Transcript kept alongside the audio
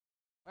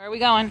Where are we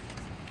going?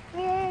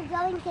 We're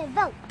going to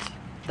vote.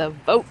 The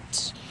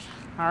vote.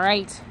 All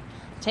right.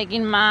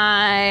 Taking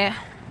my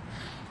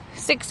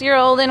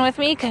 6-year-old in with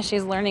me because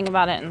she's learning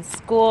about it in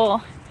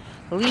school.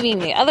 Leaving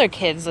the other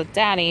kids with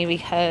Daddy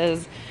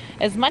because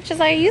as much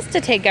as I used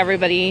to take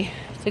everybody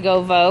to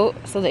go vote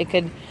so they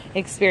could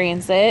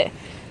experience it,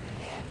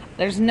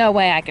 there's no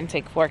way I can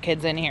take 4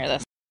 kids in here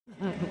this.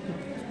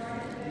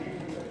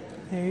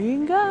 There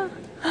you go.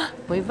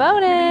 We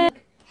voted.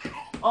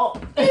 Oh.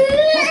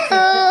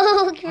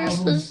 Oh, you're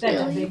so That's a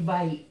silly. big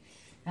bite.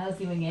 Now let's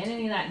see if we can get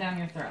any of that down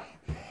your throat.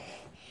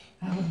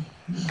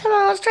 Come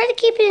on, let's try to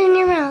keep it in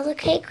your mouth,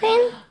 okay,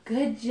 Quinn?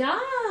 Good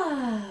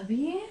job.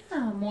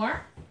 Yeah.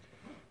 More?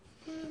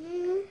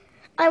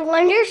 I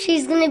wonder if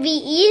she's going to be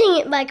eating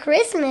it by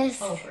Christmas.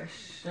 Oh, for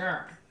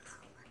sure.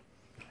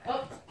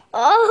 Oh.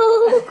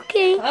 Oh,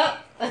 okay. Oh.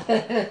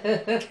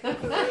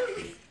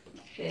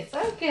 It's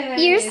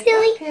okay. You're it's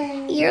silly.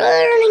 Okay. You're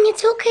learning.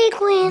 It's okay,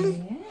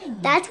 Quinn. Yeah.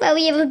 That's why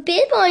we have a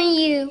bib on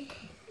you.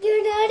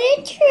 You're not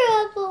in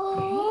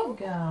trouble.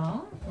 There you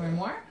go. One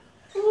more?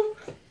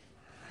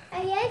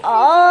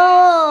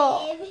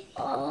 Oh.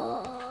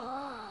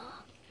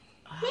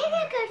 Maybe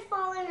it could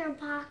fall in her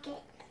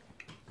pocket.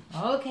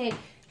 Okay.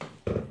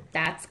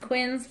 That's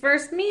Quinn's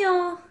first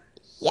meal.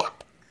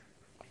 Yep.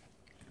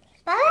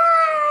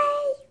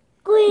 Bye.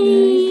 Quinn.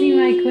 See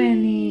my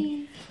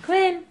Quinny.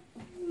 Quinn.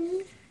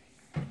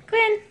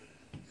 Quinn.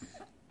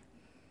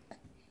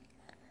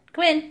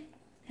 Quinn.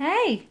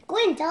 Hey.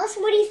 Quinn, tell us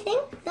what do you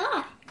think?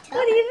 What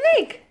What do you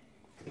think?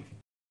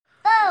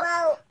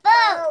 Vote,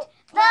 vote,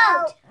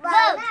 vote,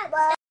 vote,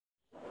 vote.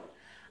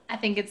 I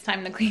think it's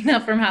time to clean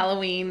up from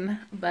Halloween,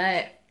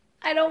 but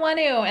I don't want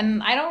to.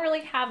 And I don't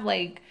really have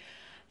like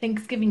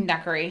Thanksgiving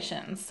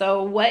decorations.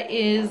 So what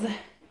is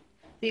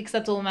the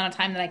acceptable amount of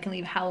time that I can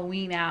leave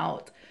Halloween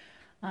out?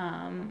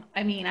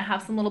 I mean, I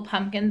have some little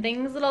pumpkin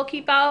things that I'll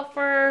keep out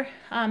for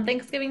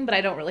Thanksgiving, but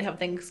I don't really have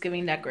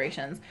Thanksgiving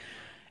decorations.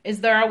 Is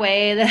there a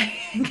way that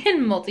I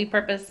can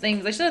multi-purpose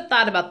things? I should have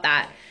thought about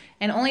that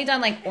and only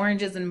done like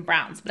oranges and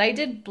browns, but I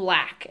did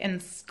black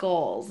and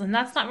skulls, and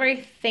that's not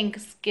very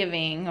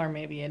Thanksgiving, or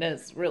maybe it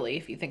is really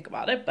if you think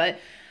about it, but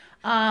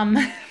I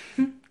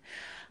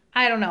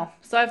don't know.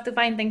 So I have to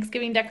find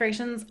Thanksgiving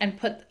decorations and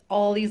put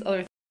all these other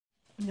things.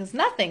 Because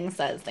nothing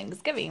says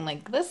Thanksgiving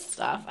like this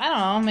stuff. I don't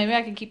know. Maybe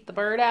I could keep the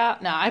bird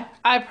out. No, I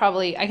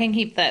can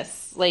keep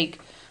this, like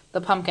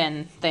the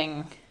pumpkin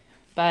thing.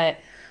 But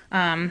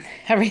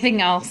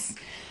everything else.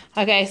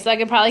 Okay, so I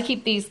could probably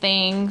keep these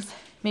things.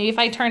 Maybe if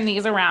I turn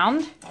these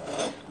around,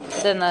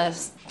 then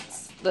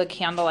the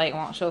candlelight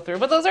won't show through.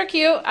 But those are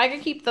cute. I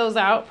could keep those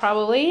out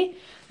probably.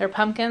 They're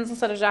pumpkins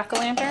instead of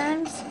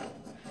jack-o'-lanterns.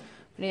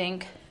 What do you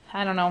think?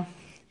 I don't know.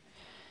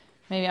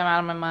 Maybe I'm out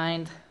of my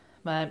mind,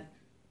 but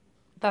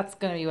that's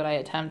going to be what I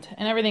attempt.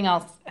 And everything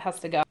else has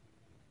to go.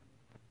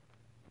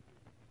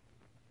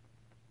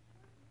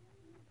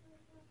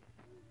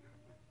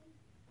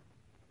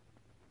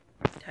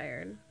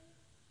 Tired.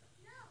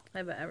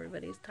 I bet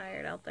everybody's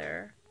tired out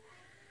there.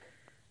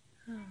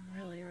 I'm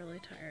really, really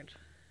tired.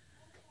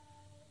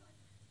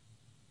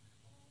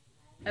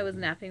 I was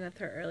napping with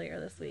her earlier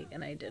this week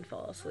and I did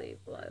fall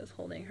asleep while I was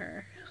holding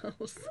her. I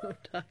was so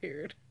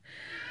tired.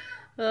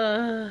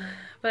 But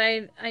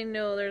I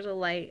know there's a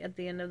light at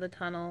the end of the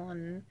tunnel,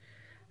 and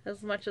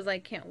as much as I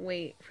can't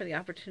wait for the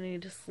opportunity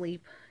to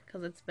sleep,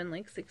 because it's been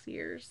like 6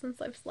 years since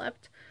I've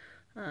slept,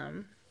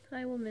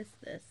 I will miss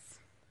this.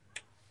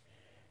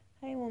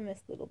 I will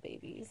miss little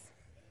babies.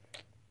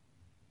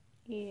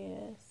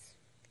 Yes.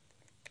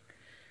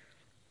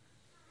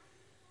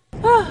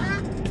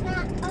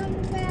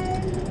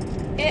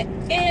 It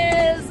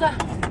is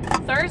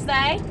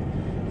Thursday.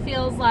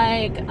 Feels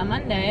like a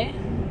Monday.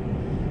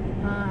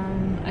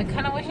 I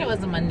kind of wish it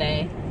was a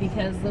Monday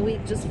because the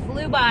week just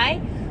flew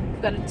by.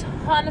 We've got a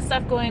ton of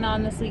stuff going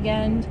on this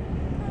weekend.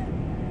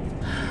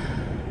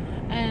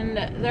 And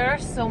there are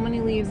so many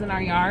leaves in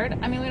our yard.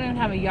 I mean, we don't even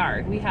have a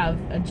yard. We have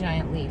a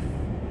giant leaf.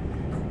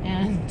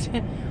 And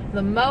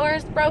the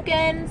mower's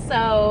broken,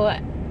 so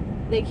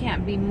they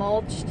can't be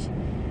mulched.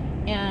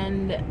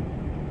 And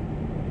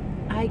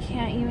I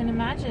can't even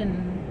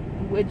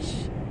imagine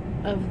which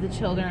of the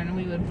children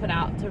we would put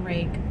out to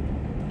rake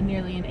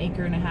nearly 1.5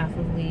 acres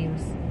of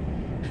leaves.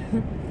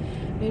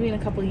 Maybe in a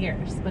couple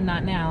years, but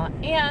not now.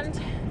 And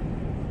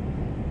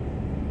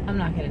I'm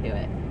not gonna do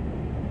it.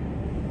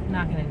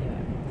 Not gonna do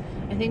it.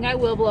 I think I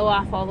will blow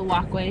off all the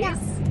walkways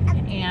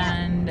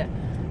and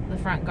the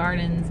front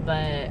gardens,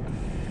 but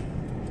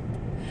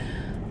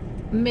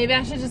maybe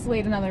I should just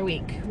wait another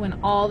week when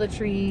all the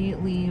tree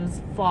leaves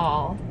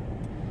fall,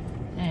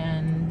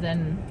 and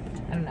then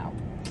I don't know.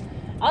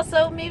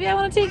 Also, maybe I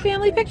want to take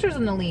family pictures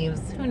in the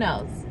leaves. Who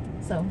knows?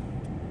 So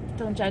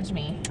don't judge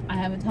me. I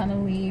have a ton of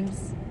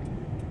leaves,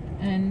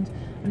 and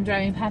I'm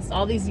driving past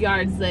all these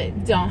yards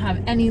that don't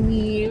have any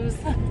leaves,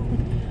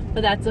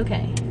 but that's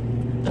okay.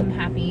 I'm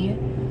happy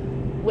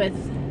with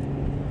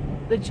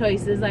the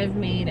choices I've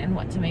made and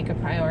what to make a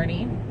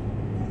priority.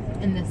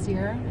 And this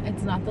year,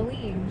 it's not the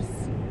leaves.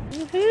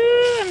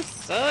 Woohoo! I'm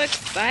so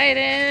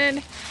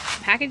excited.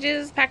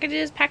 Packages,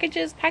 packages,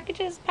 packages,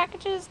 packages,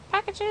 packages,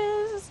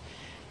 packages.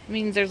 It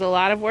means there's a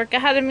lot of work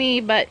ahead of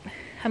me, but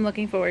I'm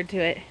looking forward to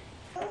it.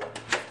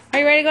 Are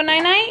you ready to go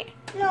night-night?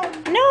 No.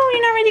 No,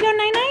 you're not ready to go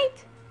night-night?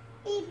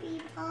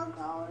 Baby, I'll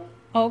go.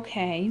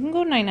 Okay, you can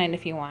go night-night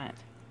if you want.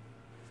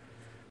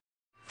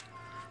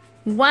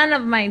 One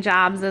of my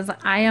jobs is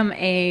I am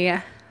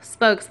a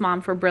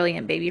spokesmom for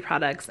Brilliant Baby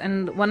Products,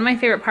 and one of my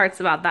favorite parts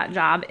about that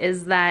job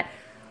is that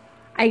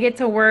I get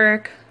to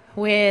work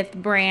with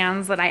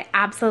brands that I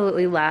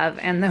absolutely love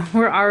and that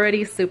we're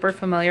already super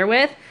familiar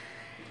with.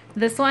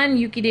 This one,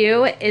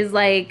 Yukido, is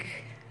like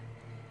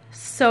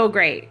so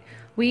great.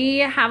 We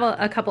have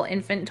a couple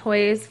infant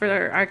toys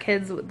for our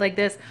kids like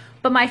this,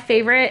 but my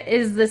favorite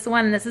is this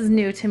one. This is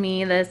new to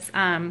me. This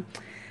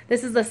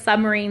is the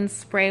submarine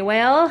spray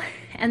whale,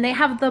 and they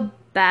have the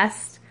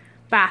best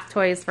bath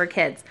toys for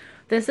kids.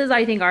 This is,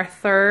 I think, our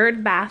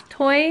third bath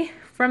toy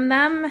from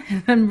them.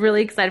 I'm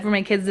really excited for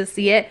my kids to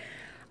see it.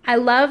 I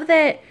love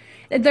that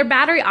they're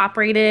battery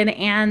operated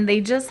and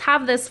they just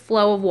have this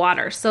flow of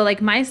water. So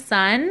like my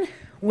son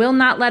will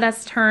not let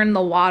us turn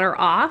the water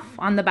off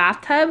on the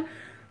bathtub.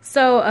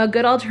 So a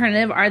good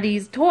alternative are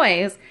these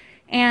toys,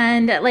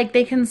 and like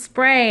they can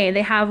spray.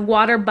 They have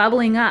water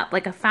bubbling up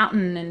like a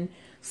fountain and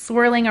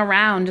swirling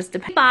around. Just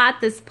I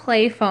bought this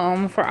play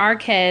foam for our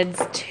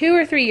kids 2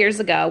 or 3 years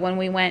ago when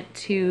we went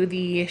to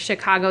the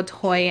Chicago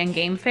Toy and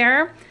Game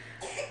Fair.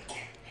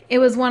 It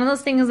was one of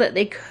those things that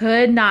they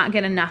could not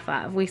get enough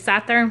of. We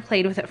sat there and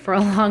played with it for a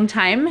long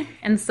time,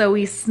 and so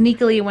we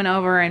sneakily went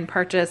over and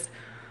purchased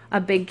a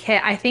big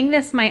kit. I think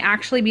this might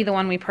actually be the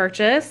one we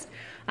purchased,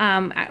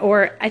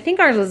 or I think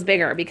ours was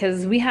bigger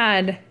because we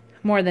had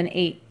more than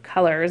 8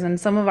 colors and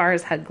some of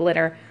ours had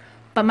glitter.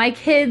 But my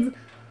kids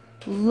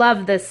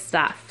love this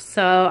stuff,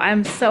 so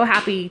I'm so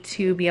happy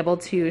to be able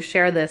to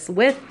share this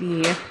with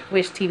the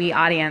Wish TV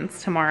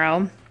audience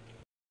tomorrow.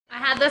 I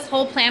had this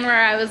whole plan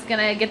where I was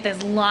gonna get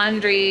this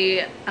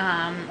laundry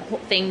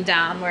thing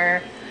down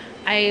where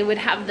I would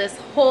have this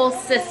whole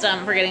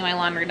system for getting my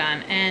laundry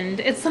done,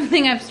 and it's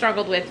something I've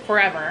struggled with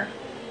forever.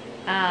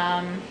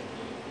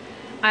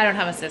 I don't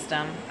have a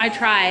system. I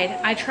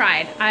tried.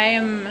 I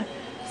am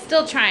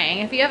still trying.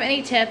 If you have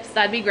any tips,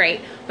 that'd be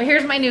great. But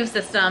here's my new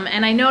system,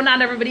 and I know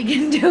not everybody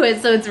can do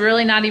it, so it's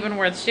really not even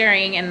worth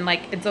sharing in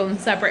like its own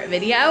separate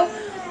video.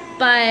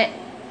 But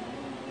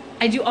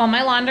I do all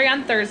my laundry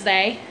on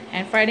Thursday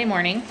and Friday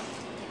morning,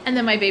 and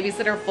then my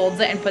babysitter folds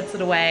it and puts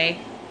it away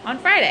on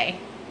Friday.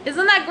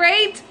 Isn't that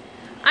great?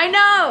 I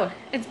know,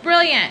 it's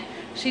brilliant.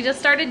 She just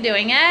started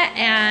doing it,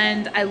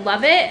 and I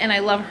love it, and I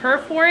love her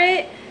for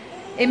it.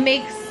 It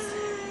makes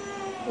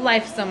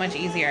life so much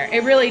easier.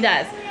 It really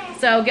does.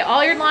 So get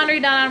all your laundry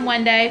done on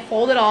one day,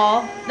 fold it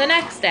all the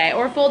next day,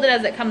 or fold it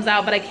as it comes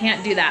out, but I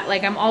can't do that.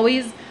 Like, I'm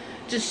always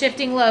just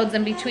shifting loads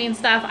in between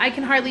stuff. I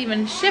can hardly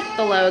even shift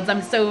the loads.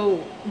 I'm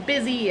so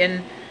busy,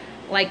 and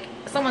like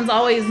someone's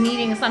always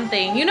needing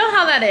something. You know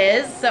how that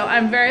is. So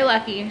I'm very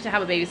lucky to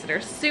have a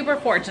babysitter. Super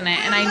fortunate,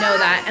 and I know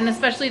that. And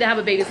especially to have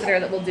a babysitter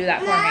that will do that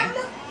for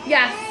me.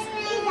 Yes.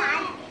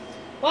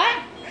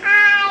 What?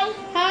 Hi.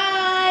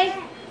 Hi.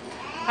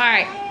 All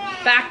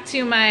right, back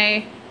to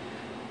my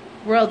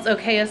world's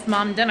okayest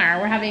mom dinner.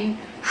 We're having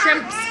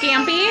shrimp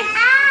scampi.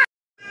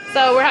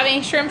 So we're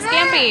having shrimp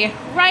scampi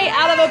right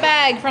out of a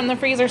bag from the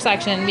freezer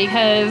section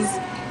because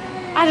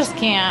I just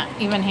can't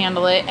even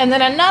handle it. And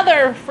then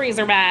another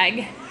freezer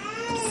bag.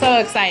 So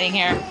exciting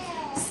here.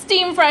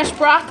 Steam fresh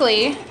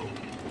broccoli.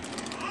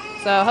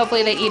 So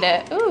hopefully they eat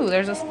it. Ooh,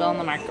 there's a spill in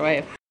the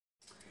microwave.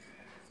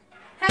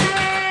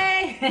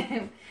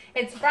 Hey!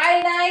 It's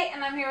Friday night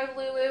and I'm here with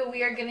Lulu.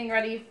 We are getting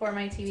ready for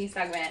my TV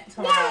segment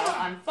tomorrow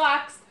on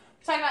Fox.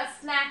 We're talking about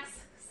snacks.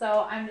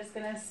 So I'm just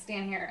gonna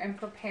stand here and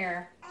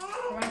prepare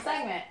for my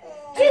segment.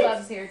 And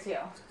Bub's here too.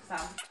 So.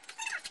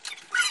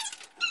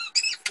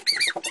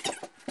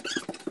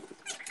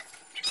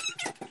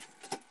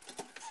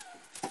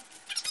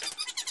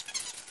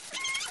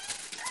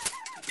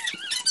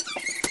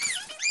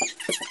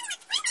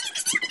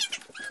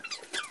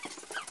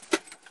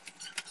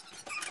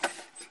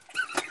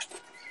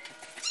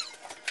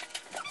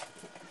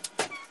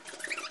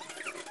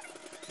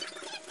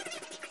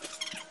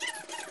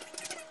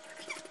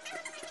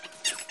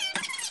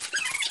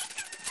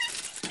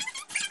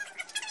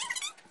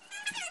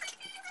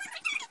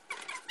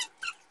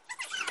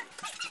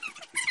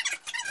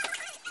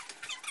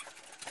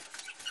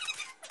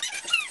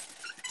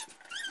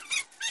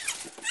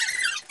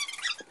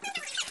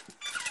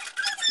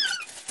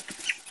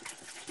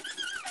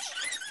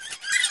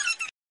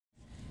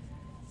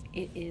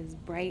 It is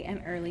bright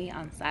and early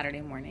on Saturday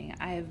morning.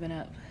 I have been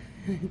up.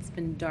 It's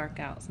been dark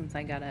out since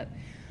I got up.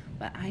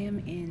 But I am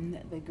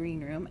in the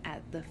green room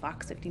at the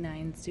Fox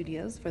 59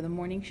 studios for the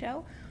morning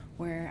show,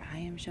 where I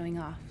am showing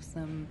off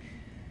some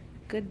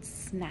good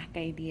snack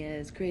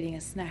ideas, creating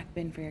a snack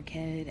bin for your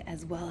kid,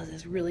 as well as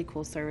this really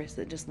cool service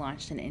that just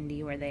launched in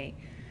Indy where they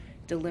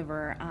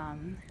deliver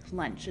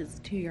lunches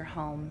to your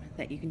home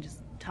that you can just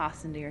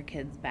toss into your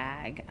kid's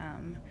bag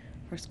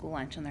for school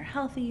lunch. And they're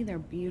healthy, they're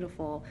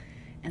beautiful,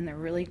 and they're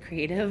really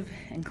creative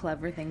and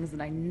clever things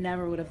that I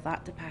never would have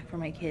thought to pack for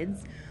my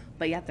kids,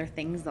 but yet they're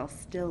things they'll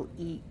still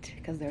eat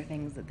because they're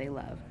things that they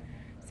love.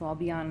 So I'll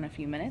be on in a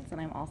few minutes and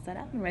I'm all set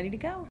up and ready to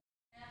go.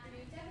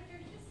 Afternoon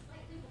temperatures just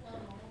slightly below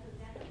normal, but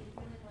definitely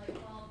feeling like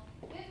fall.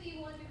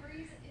 51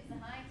 degrees is the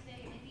high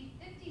today, Indy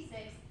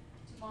 56.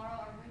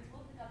 Tomorrow our winds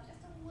will pick up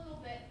just a little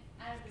bit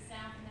out of the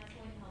south, and that's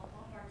going to help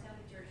bump our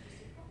temperatures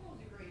just a couple of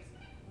degrees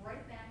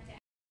right back to.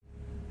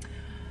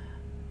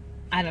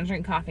 I don't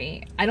drink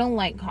coffee. I don't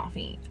like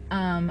coffee.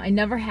 I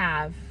never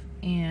have,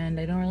 and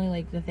I don't really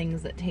like the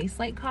things that taste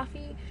like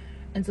coffee.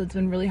 And so it's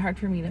been really hard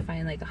for me to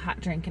find like a hot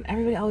drink, and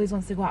everybody always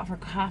wants to go out for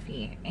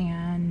coffee,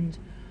 and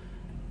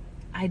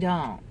I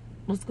don't.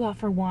 Let's go out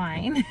for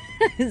wine.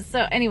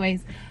 So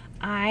anyways,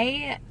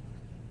 I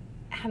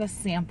had a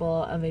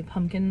sample of a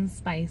pumpkin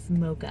spice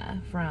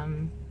mocha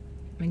from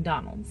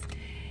McDonald's,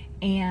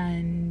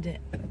 and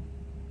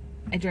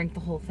I drank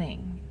the whole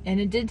thing, and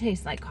it did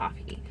taste like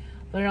coffee,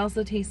 but it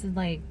also tasted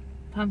like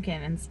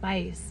pumpkin and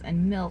spice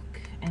and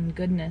milk and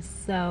goodness.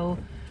 So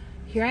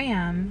here I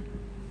am,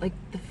 like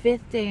the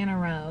 5th day in a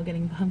row,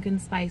 getting pumpkin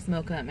spice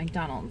mocha at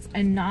McDonald's,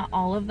 and not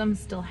all of them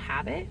still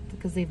have it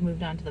because they've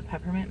moved on to the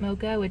peppermint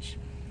mocha, which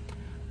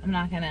I'm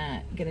not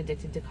gonna get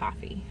addicted to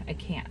coffee. I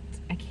can't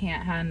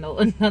handle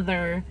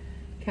another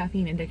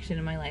caffeine addiction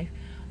in my life.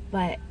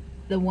 But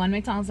the one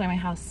McDonald's by my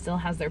house still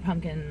has their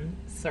pumpkin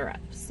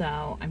syrup,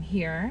 so I'm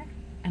here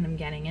and I'm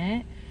getting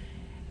it.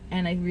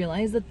 And I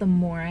realize that the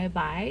more I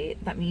buy,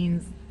 that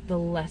means the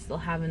less they'll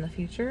have in the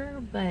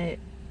future, but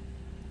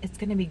it's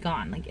gonna be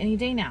gone like any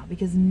day now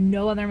because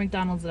no other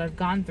McDonald's that I've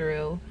gone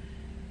through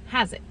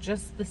has it,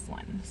 just this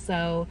one.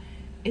 So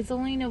it's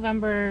only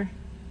November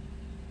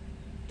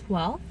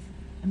 12th.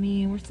 I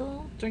mean, we're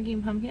still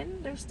drinking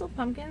pumpkin. There's still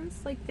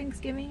pumpkins like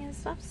Thanksgiving and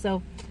stuff.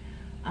 So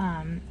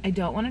I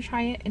don't want to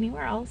try it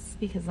anywhere else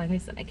because, like I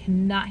said, I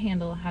cannot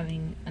handle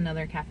having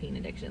another caffeine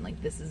addiction.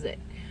 Like, this is it.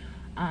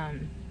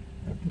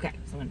 Okay,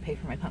 so I'm gonna pay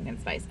for my pumpkin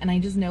spice, and I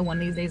just know one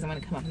of these days I'm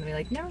gonna come up and be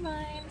like, never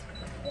mind.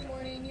 Good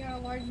morning. You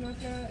have a large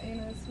mocha and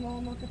a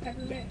small mocha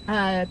peppermint.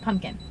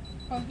 Pumpkin.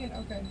 Pumpkin.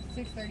 Okay,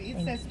 6:30.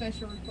 It says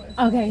special request.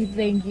 Okay,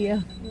 thank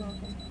you. You're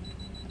welcome.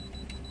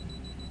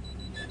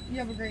 You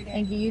have a great day.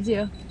 Thank you. You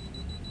too.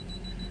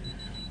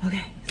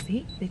 Okay,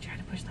 see, they try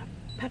to push that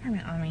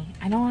peppermint on me.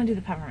 I don't want to do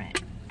the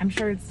peppermint. I'm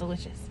sure it's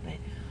delicious, but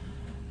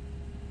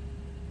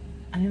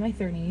I'm in my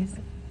 30s.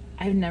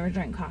 I've never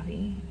drank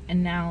coffee,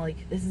 and now,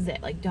 like, this is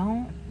it. Like,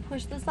 don't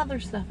push this other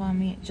stuff on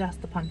me.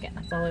 Just the pumpkin.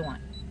 That's all I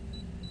want.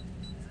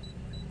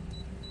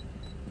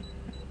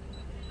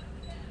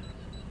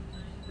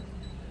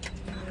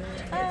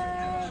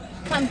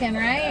 Pumpkin,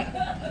 right?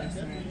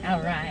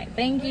 All right.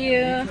 Thank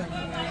you.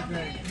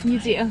 You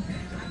too.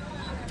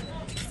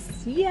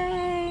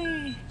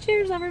 Yay!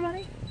 Cheers,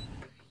 everybody.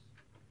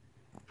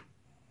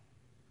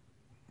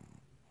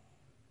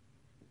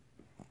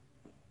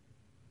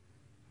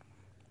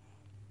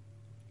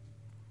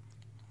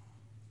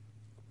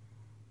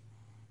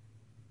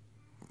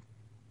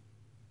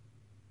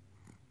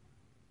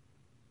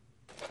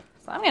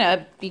 So I'm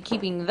gonna be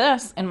keeping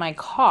this in my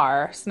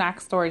car, snack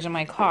storage in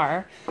my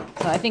car.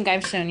 So I think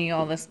I've shown you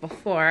all this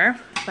before,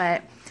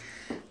 but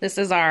this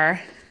is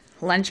our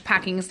lunch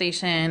packing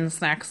station,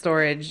 snack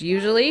storage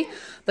usually,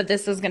 but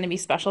this is gonna be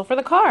special for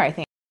the car, I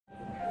think.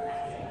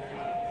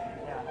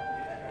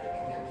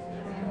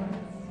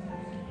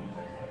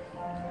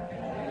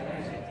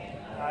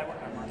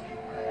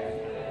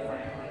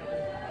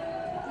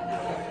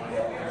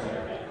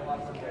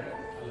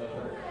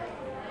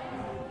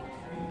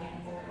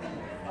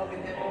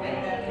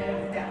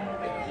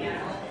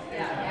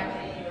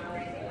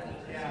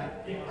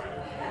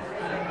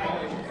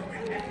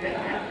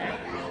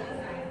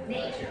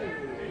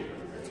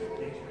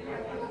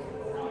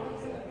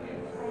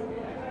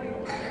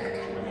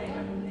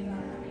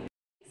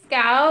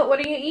 Scout, what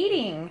are you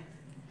eating?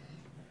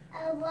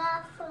 A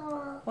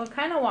waffle. What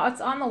kind of what's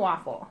on the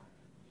waffle?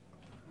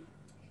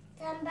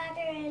 Some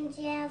butter and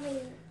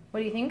jelly.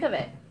 What do you think of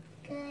it?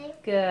 Good.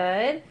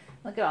 Good.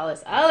 Look at all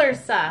this other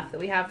stuff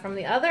that we have from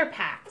the other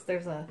packs.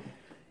 There's a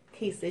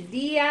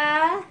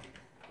quesadilla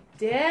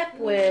dip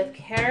with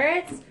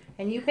carrots,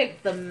 and you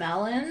picked the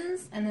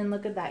melons, and then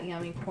look at that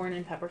yummy corn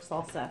and pepper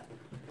salsa.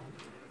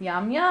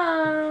 Yum,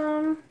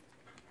 yum.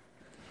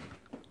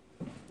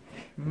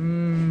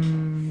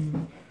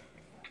 Mmm.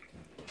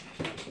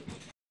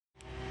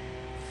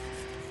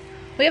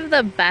 We have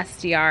the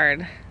best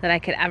yard that I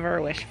could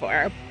ever wish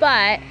for,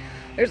 but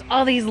there's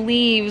all these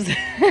leaves.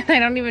 I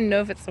don't even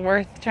know if it's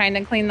worth trying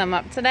to clean them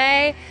up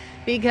today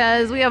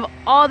because we have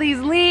all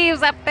these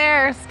leaves up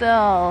there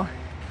still.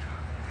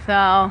 So,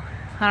 I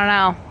don't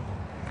know.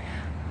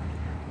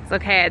 It's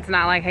okay, it's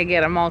not like I get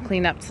them all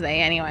cleaned up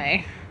today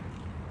anyway.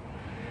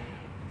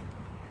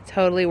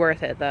 Totally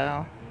worth it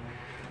though.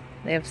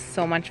 They have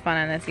so much fun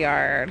in this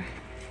yard.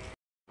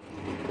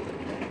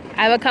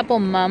 I have a couple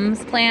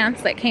mums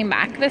plants that came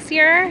back this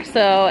year,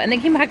 and they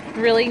came back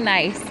really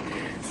nice.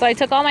 So I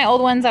took all my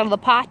old ones out of the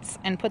pots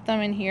and put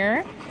them in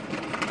here.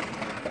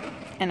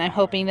 And I'm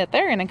hoping that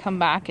they're going to come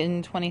back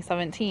in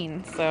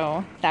 2017.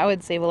 So that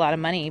would save a lot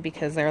of money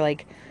because they're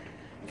like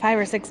 $5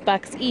 or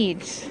 $6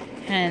 each.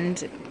 And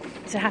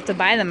to have to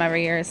buy them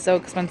every year is so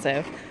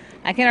expensive.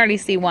 I can already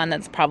see one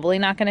that's probably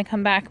not going to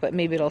come back, but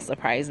maybe it'll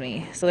surprise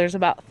me. So there's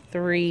about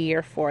 3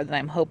 or 4 that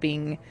I'm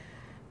hoping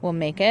will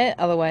make it.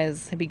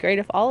 Otherwise, it'd be great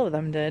if all of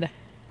them did.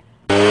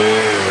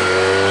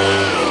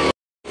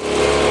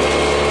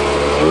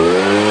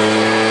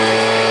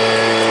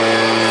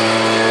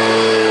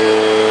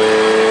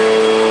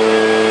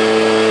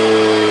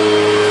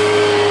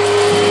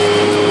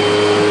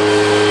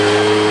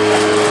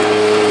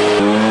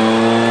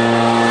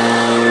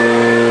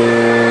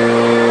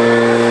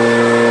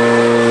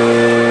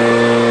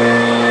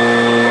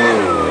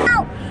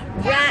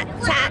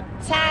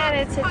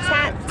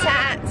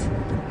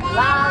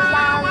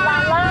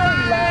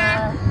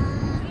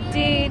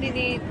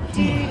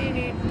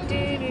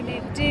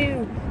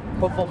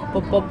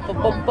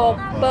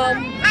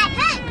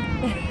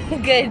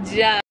 Good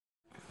job.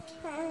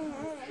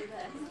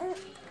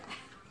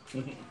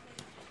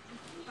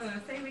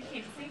 Say we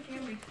can't see,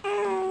 can we? See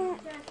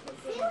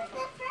what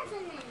the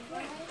present is,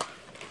 right?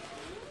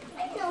 I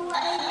know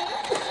what it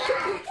is.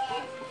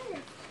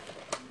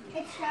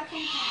 It's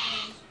wrapping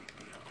package.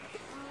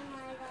 Oh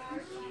my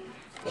gosh.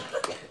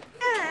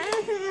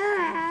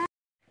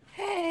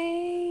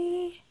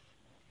 Hey.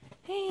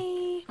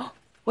 Hey. Oh,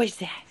 what's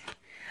that?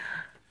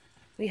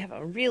 We have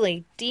a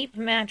really deep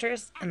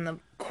mattress and the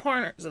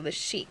corners of the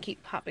sheet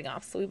keep popping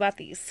off. So we bought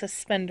these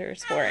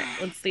suspenders for it.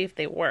 Let's see if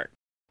they work.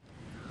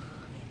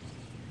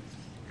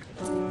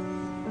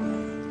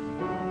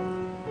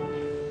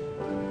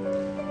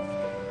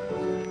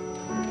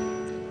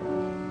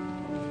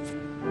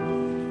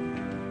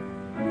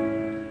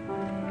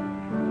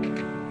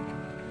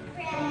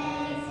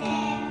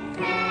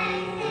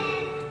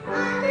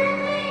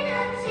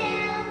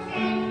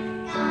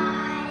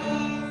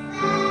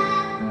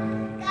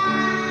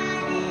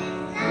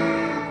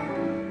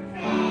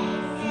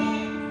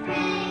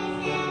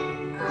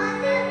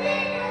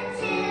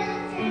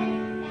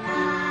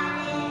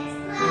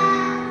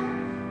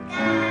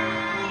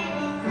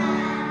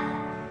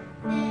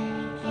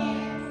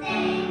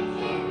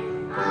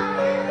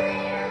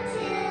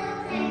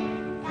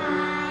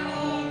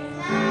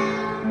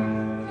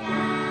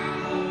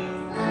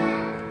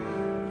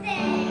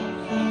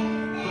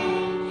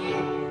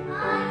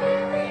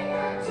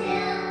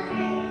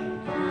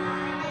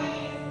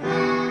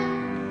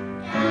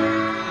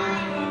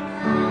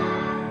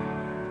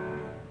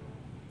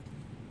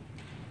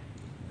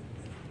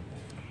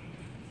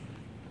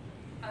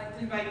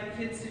 Invite the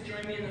kids to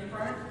join me in the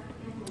front.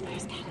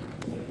 Where's that?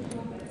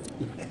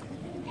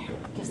 There,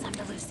 give some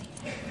to Lucy.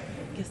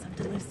 Give some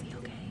to Lucy,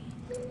 okay?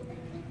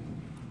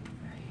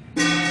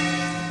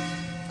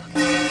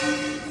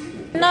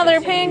 Another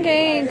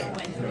pancake.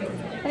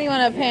 What do you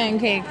want a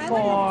pancake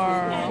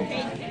for?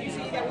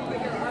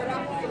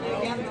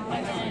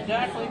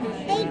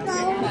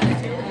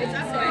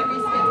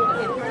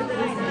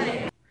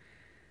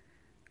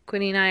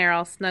 Quinny and I are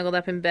all snuggled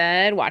up in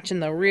bed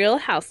watching The Real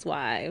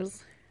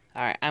Housewives.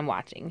 All right, I'm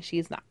watching.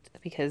 She's not,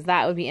 because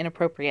that would be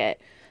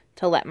inappropriate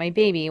to let my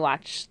baby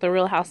watch The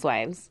Real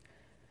Housewives.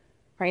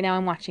 Right now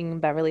I'm watching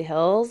Beverly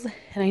Hills,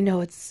 and I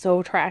know it's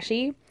so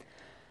trashy,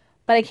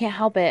 but I can't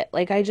help it.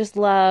 Like, I just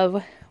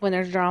love when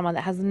there's drama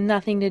that has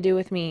nothing to do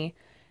with me,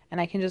 and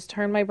I can just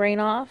turn my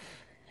brain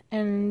off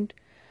and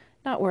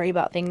not worry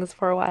about things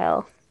for a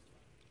while.